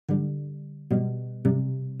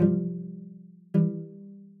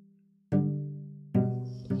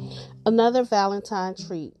Another Valentine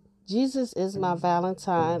treat. Jesus is my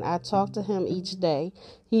Valentine. I talk to him each day.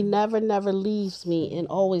 He never leaves me and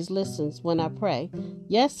always listens when I pray.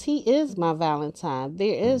 Yes, he is my Valentine.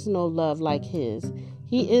 There is no love like his.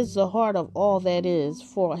 He is the heart of all that is.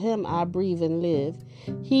 For him I breathe and live.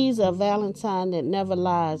 He's a Valentine that never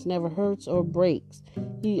lies, never hurts or breaks.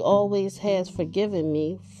 He always has forgiven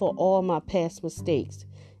me for all my past mistakes.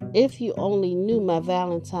 If you only knew my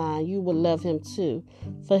Valentine, you would love him too.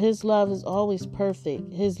 For his love is always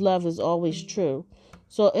perfect. His love is always true.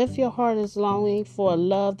 So if your heart is longing for a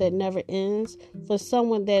love that never ends, for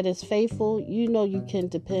someone that is faithful, you know you can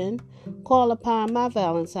depend. Call upon my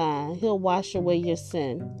Valentine. He'll wash away your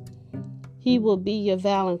sin. He will be your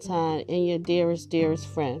Valentine and your dearest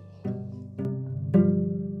friend.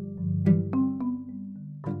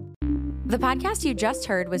 The podcast you just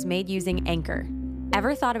heard was made using Anchor.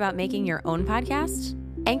 Ever thought about making your own podcast?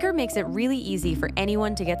 Anchor makes it really easy for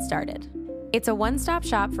anyone to get started. It's a one-stop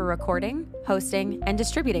shop for recording, hosting, and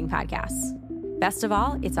distributing podcasts. Best of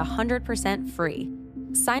all, it's 100% free.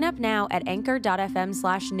 Sign up now at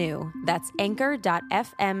anchor.fm/new. That's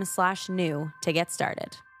anchor.fm/new to get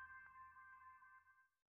started.